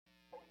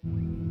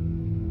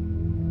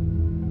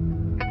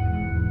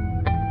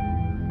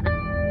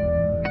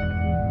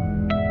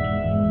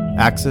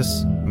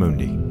Axis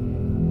Mundi.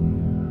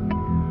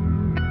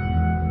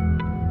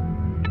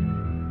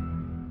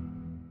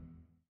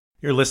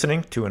 You're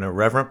listening to an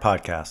Irreverent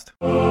podcast.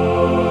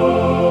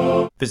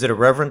 Visit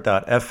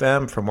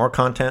irreverent.fm for more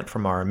content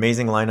from our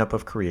amazing lineup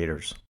of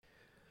creators.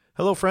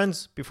 Hello,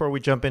 friends. Before we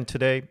jump in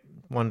today,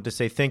 I wanted to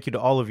say thank you to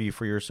all of you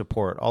for your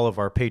support, all of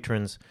our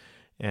patrons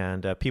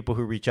and people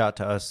who reach out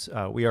to us.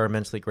 We are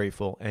immensely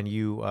grateful, and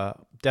you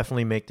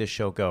definitely make this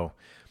show go.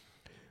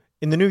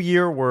 In the new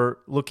year, we're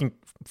looking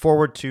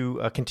forward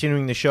to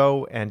continuing the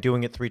show and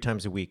doing it 3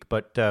 times a week,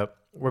 but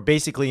we're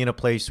basically in a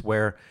place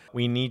where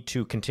we need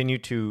to continue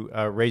to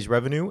raise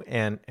revenue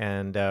and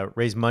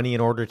raise money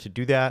in order to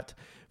do that.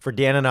 For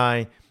Dan and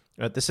I,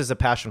 this is a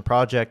passion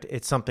project.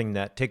 It's something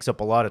that takes up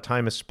a lot of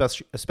time,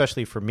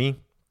 especially for me.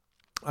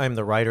 I'm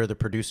the writer, the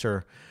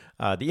producer,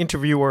 the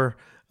interviewer,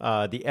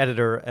 the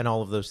editor, and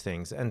all of those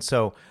things. And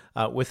so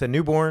with a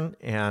newborn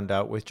and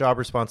with job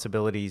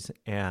responsibilities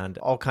and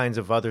all kinds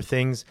of other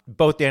things,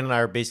 both Dan and I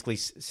are basically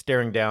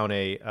staring down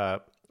a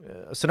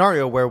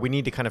scenario where we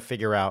need to kind of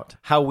figure out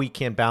how we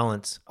can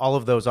balance all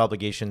of those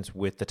obligations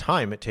with the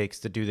time it takes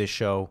to do this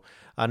show,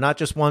 not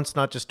just once,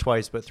 not just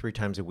twice, but 3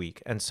 times a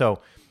week. And so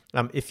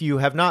if you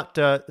have not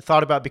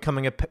thought about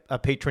becoming a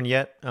patron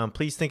yet,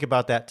 please think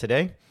about that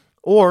today.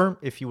 Or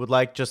if you would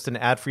like just an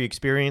ad-free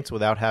experience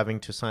without having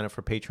to sign up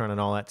for Patreon and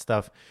all that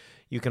stuff,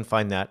 you can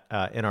find that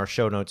in our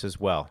show notes as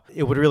well.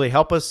 It would really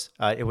help us.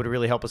 It would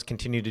really help us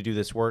continue to do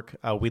this work.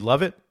 We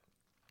love it,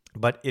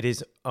 but it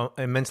is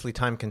immensely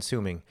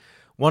time-consuming.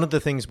 One of the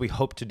things we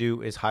hope to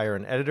do is hire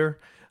an editor,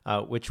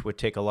 which would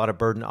take a lot of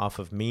burden off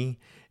of me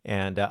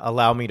and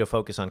allow me to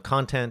focus on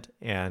content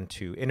and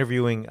to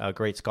interviewing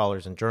great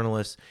scholars and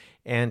journalists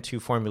and to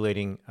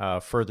formulating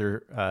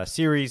further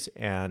series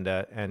and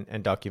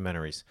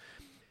documentaries.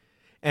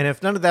 And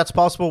if none of that's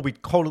possible, we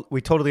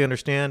totally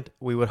understand.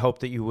 We would hope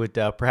that you would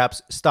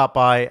perhaps stop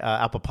by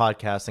Apple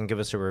Podcasts and give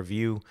us a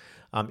review.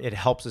 It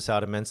helps us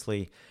out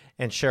immensely,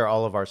 and share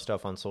all of our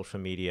stuff on social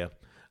media.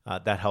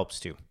 That helps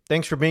too.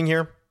 Thanks for being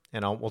here.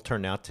 And we'll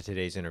turn now to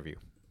today's interview.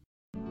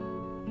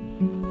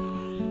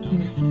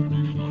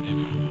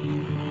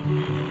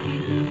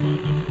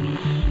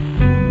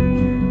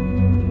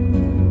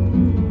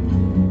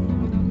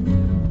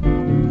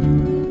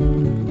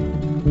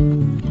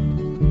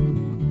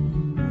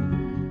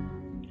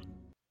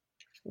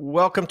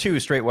 Welcome to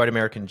Straight White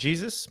American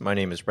Jesus. My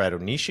name is Brad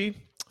Onishi,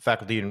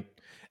 faculty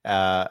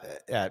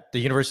at the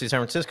University of San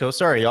Francisco.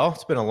 Sorry, y'all.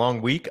 It's been a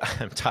long week.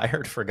 I'm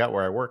tired. Forgot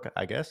where I work,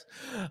 I guess.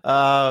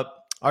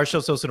 Our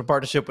show's hosted in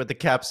partnership with the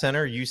CAP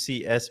Center,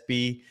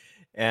 UCSB,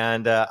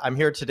 and I'm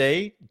here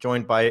today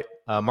joined by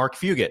Mark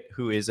Fugate,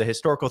 who is a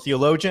historical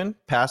theologian,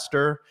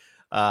 pastor,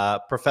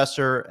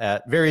 professor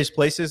at various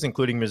places,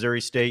 including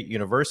Missouri State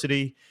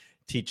University,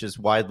 teaches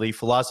widely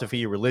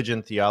philosophy,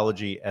 religion,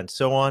 theology, and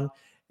so on.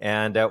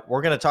 And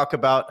we're going to talk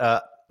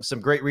about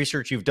some great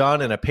research you've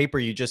done and a paper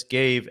you just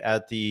gave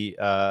at the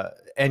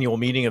annual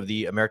meeting of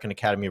the American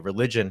Academy of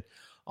Religion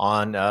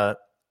on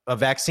a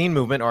vaccine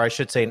movement, or I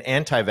should say an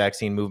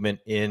anti-vaccine movement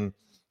in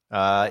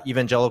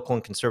evangelical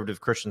and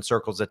conservative Christian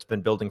circles that's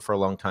been building for a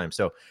long time.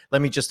 So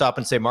let me just stop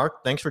and say,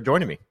 Mark, thanks for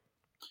joining me.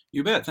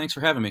 You bet. Thanks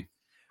for having me.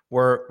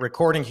 We're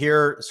recording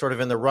here sort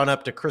of in the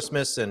run-up to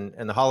Christmas and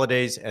the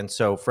holidays. And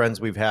so, friends,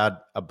 we've had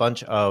a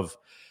bunch of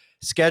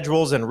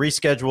schedules and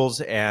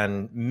reschedules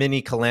and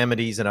mini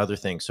calamities and other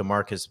things. So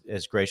Mark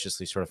has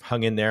graciously sort of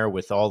hung in there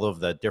with all of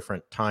the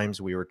different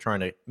times we were trying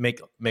to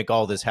make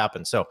all this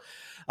happen. So,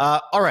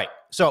 all right.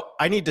 So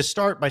I need to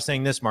start by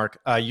saying this, Mark.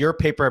 Your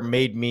paper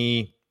made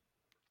me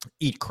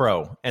eat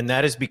crow, and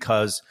that is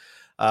because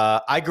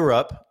I grew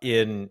up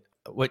in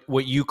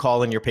what you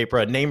call in your paper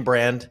a name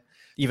brand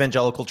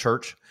evangelical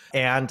church,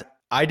 and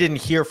I didn't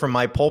hear from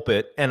my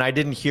pulpit, and I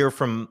didn't hear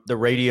from the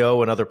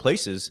radio and other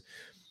places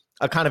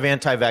a kind of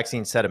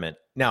anti-vaccine sentiment.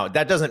 Now,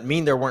 that doesn't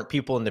mean there weren't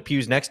people in the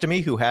pews next to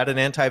me who had an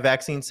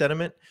anti-vaccine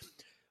sentiment,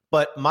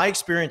 but my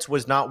experience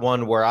was not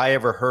one where I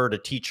ever heard a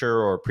teacher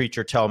or a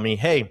preacher tell me,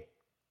 hey,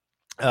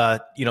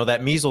 that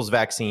measles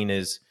vaccine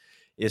is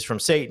from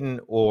Satan,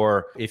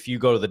 or if you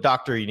go to the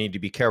doctor, you need to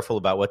be careful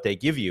about what they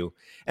give you.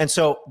 And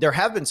so there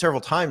have been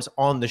several times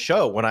on the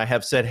show when I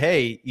have said,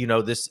 hey,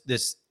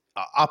 this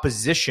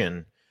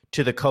opposition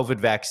to the COVID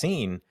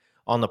vaccine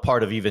on the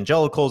part of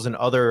evangelicals and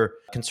other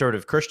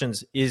conservative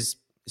Christians is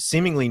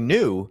seemingly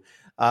new,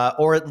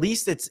 or at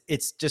least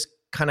it's just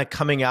kind of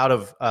coming out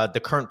of the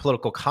current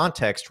political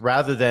context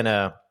rather than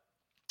a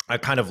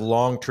kind of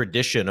long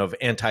tradition of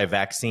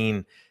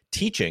anti-vaccine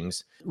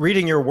teachings.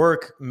 Reading your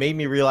work made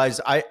me realize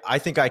I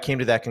think I came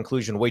to that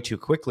conclusion way too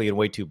quickly and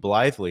way too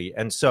blithely.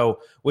 And so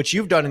what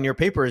you've done in your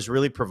paper is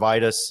really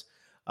provide us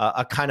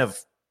a kind of,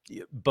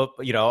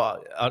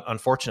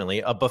 unfortunately,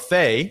 a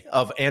buffet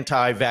of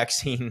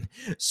anti-vaccine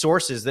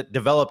sources that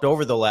developed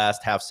over the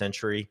last half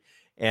century.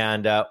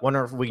 And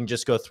wonder if we can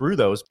just go through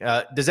those.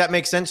 Does that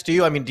make sense to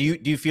you? I mean, do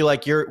you feel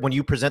like when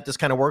you present this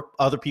kind of work,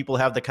 other people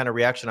have the kind of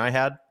reaction I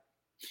had?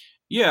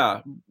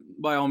 Yeah,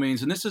 by all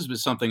means. And this has been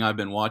something I've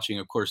been watching,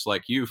 of course,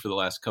 like you, for the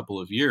last couple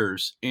of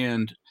years.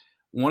 And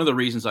one of the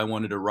reasons I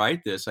wanted to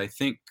write this, I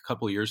think a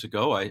couple of years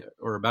ago,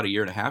 or about a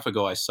year and a half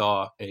ago, I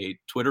saw a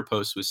Twitter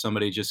post with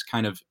somebody just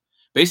kind of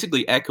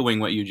basically echoing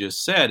what you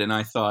just said, and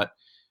I thought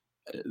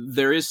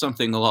there is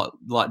something a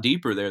lot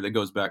deeper there that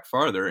goes back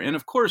farther. And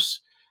of course,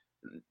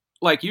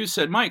 like you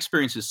said, my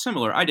experience is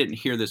similar. I didn't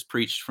hear this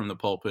preached from the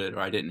pulpit, or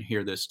I didn't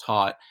hear this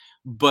taught,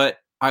 but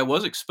I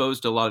was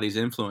exposed to a lot of these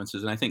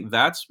influences, and I think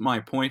that's my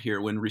point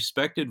here. When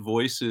respected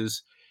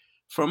voices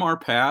from our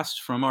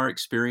past, from our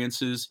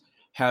experiences,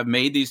 have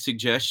made these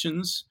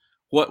suggestions,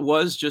 what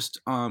was just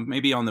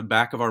maybe on the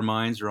back of our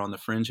minds or on the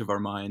fringe of our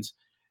minds,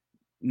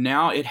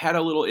 now it had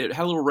a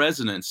little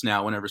resonance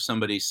now whenever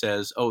somebody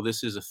says, "Oh,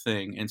 this is a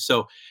thing." And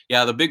so,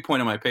 yeah, the big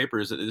point of my paper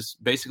is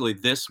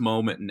that this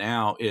moment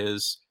now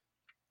is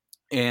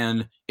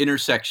an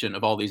intersection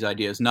of all these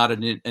ideas, not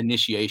an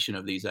initiation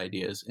of these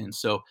ideas. And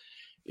so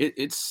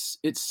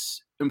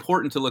it's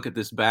important to look at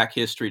this back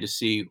history to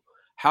see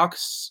how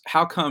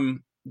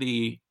come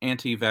the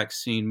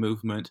anti-vaccine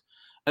movement,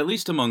 at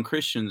least among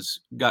Christians,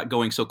 got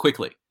going so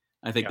quickly.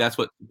 I think Yeah. that's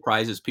what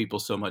surprises people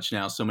so much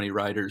now. So many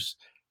writers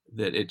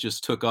that it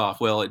just took off.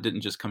 Well, it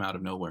didn't just come out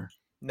of nowhere.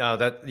 No,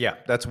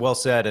 that's well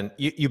said. And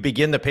you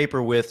begin the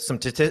paper with some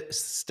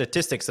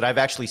statistics that I've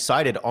actually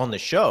cited on the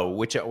show,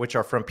 which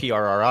are from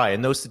PRRI.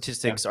 And those Yeah.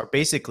 statistics are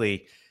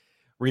basically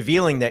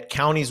revealing that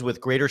counties with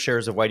greater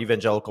shares of white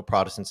evangelical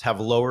Protestants have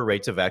lower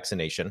rates of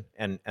vaccination.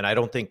 And I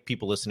don't think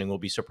people listening will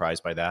be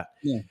surprised by that.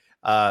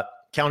 Yeah.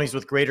 Counties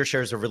with greater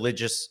shares of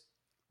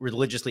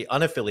religiously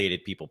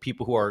unaffiliated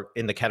people who are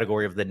in the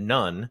category of the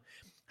none,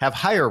 have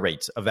higher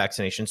rates of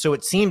vaccination. So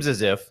it seems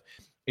as if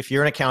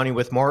you're in a county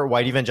with more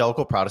white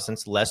evangelical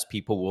Protestants, less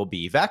people will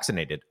be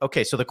vaccinated.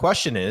 Okay, so the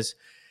question is,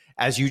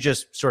 as you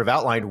just sort of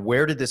outlined,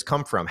 where did this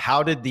come from?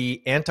 How did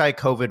the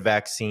anti-COVID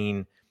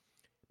vaccine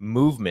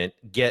movement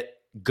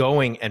get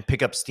going and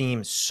pick up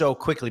steam so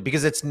quickly?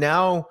 Because it's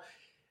now,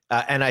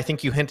 and I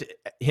think you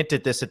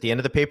hinted this at the end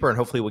of the paper, and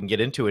hopefully we can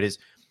get into it, is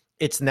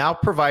it's now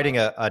providing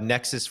a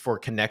nexus for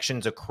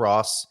connections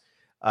across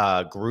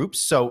groups.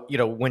 So,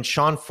 when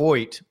Sean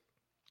Foyt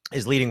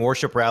is leading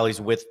worship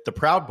rallies with the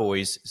Proud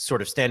Boys sort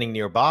of standing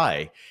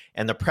nearby,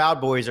 and the Proud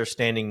Boys are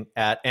standing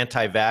at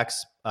anti-vax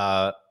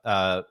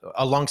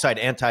alongside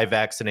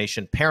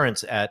anti-vaccination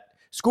parents at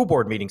school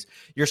board meetings,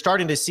 you're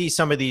starting to see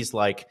some of these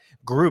like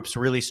groups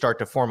really start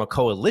to form a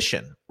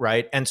coalition,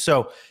 right? And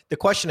so the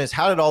question is,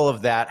 how did all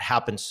of that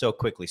happen so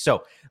quickly?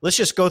 So let's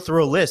just go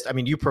through a list. I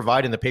mean, you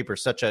provide in the paper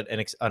such an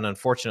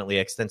unfortunately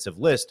extensive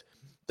list.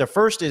 The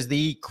first is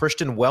the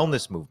Christian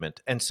wellness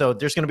movement. And so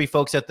there's going to be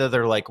folks out there that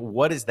are like,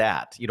 what is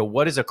that?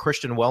 What is a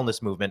Christian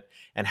wellness movement,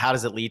 and how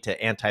does it lead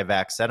to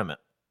anti-vax sentiment?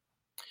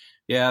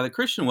 Yeah, the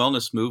Christian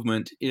wellness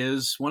movement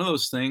is one of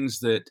those things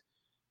that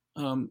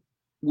um,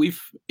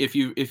 if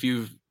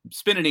you've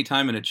spent any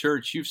time in a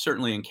church, you've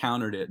certainly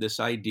encountered it.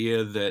 This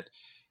idea that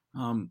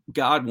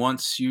God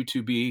wants you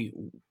to be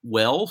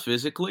well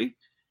physically,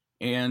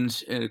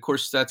 and of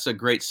course that's a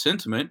great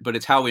sentiment, but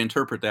it's how we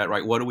interpret that,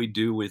 right? What do we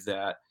do with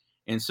that?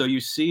 And so you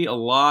see a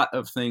lot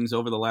of things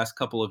over the last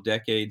couple of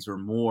decades or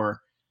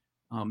more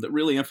that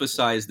really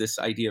emphasize this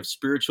idea of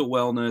spiritual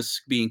wellness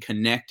being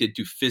connected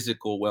to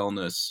physical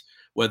wellness,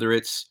 whether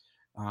it's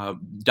uh,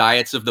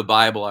 diets of the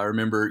Bible. I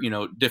remember,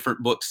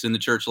 different books in the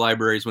church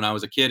libraries when I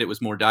was a kid. It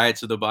was more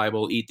diets of the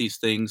Bible, eat these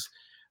things.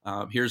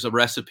 Here's a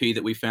recipe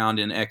that we found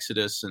in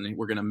Exodus, and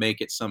we're going to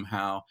make it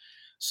somehow.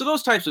 So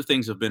those types of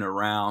things have been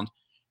around.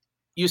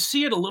 You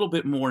see it a little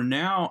bit more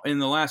now in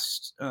the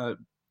last,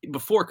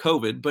 before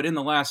COVID, but in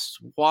the last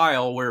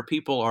while, where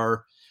people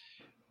are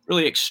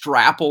really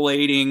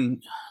extrapolating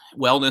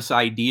wellness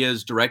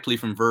ideas directly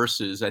from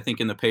verses. I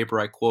think in the paper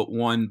I quote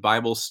one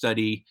Bible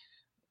study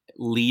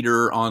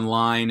leader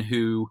online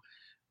who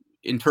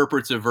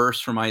interprets a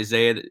verse from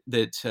Isaiah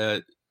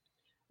that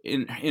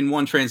in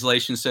one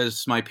translation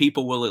says, "My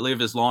people will live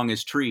as long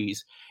as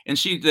trees," and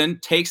she then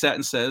takes that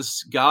and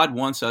says, "God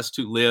wants us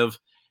to live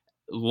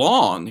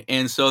long,"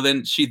 and so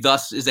then she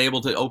thus is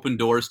able to open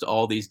doors to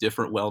all these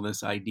different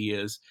wellness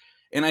ideas.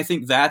 And I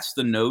think that's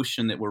the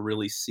notion that we're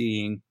really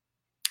seeing.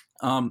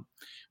 Um,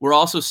 we're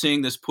also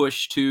seeing this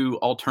push to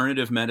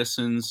alternative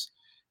medicines,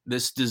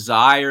 this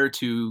desire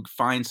to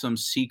find some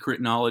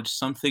secret knowledge,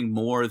 something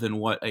more than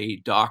what a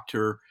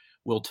doctor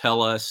will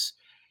tell us.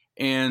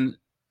 And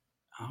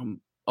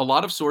a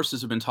lot of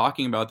sources have been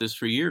talking about this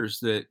for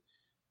years,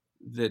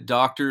 that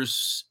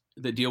doctors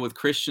that deal with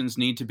Christians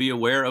need to be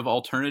aware of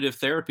alternative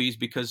therapies,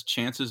 because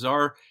chances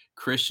are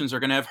Christians are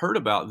going to have heard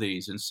about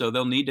these, and so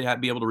they'll need to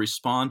be able to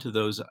respond to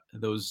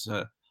those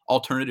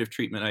alternative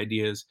treatment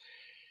ideas.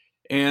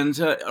 And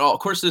of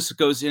course, this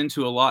goes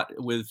into a lot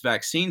with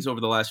vaccines over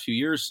the last few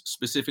years,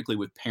 specifically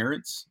with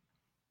parents,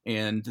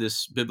 and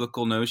this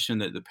biblical notion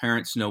that the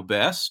parents know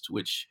best,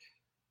 which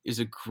is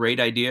a great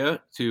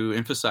idea to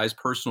emphasize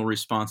personal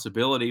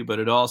responsibility, but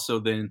it also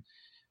then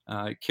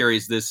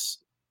carries this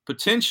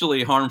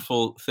potentially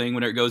harmful thing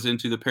when it goes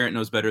into the parent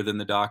knows better than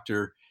the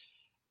doctor.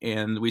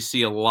 And we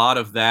see a lot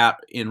of that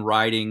in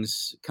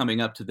writings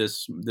coming up to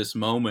this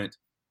moment.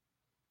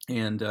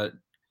 And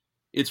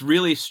it's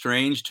really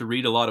strange to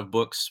read a lot of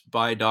books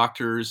by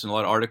doctors and a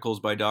lot of articles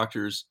by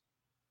doctors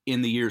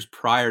in the years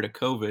prior to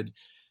COVID,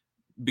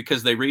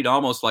 because they read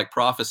almost like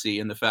prophecy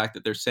in the fact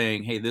that they're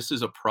saying, hey, this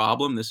is a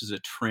problem, this is a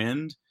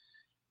trend,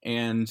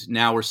 and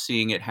now we're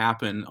seeing it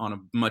happen on a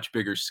much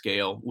bigger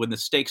scale when the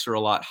stakes are a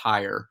lot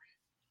higher.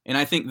 And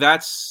I think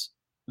that's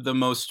the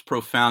most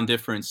profound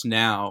difference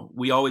now.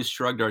 We always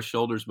shrugged our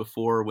shoulders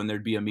before when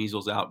there'd be a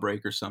measles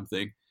outbreak or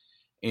something,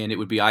 and it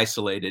would be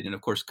isolated. And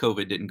of course,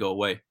 COVID didn't go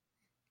away.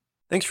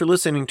 Thanks for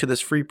listening to this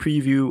free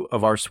preview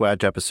of our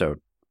Swag episode.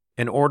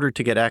 In order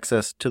to get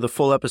access to the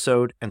full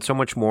episode and so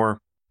much more,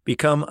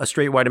 become a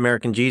Straight White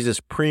American Jesus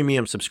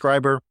premium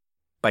subscriber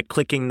by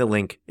clicking the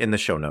link in the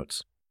show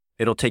notes.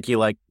 It'll take you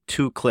like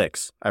 2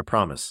 clicks, I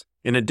promise.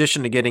 In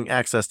addition to getting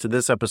access to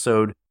this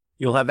episode,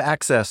 you'll have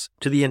access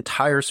to the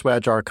entire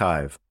Swag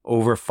archive,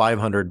 over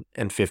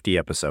 550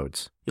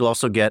 episodes. You'll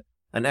also get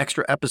an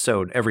extra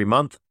episode every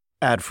month,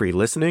 ad-free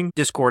listening,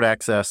 Discord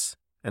access,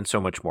 and so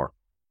much more.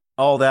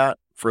 All that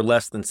for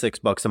less than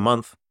 $6 a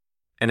month,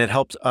 and it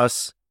helps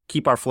us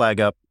keep our flag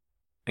up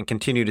and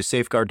continue to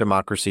safeguard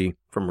democracy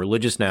from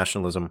religious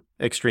nationalism,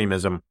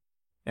 extremism,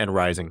 and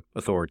rising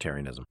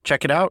authoritarianism.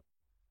 Check it out.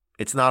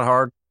 It's not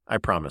hard, I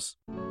promise.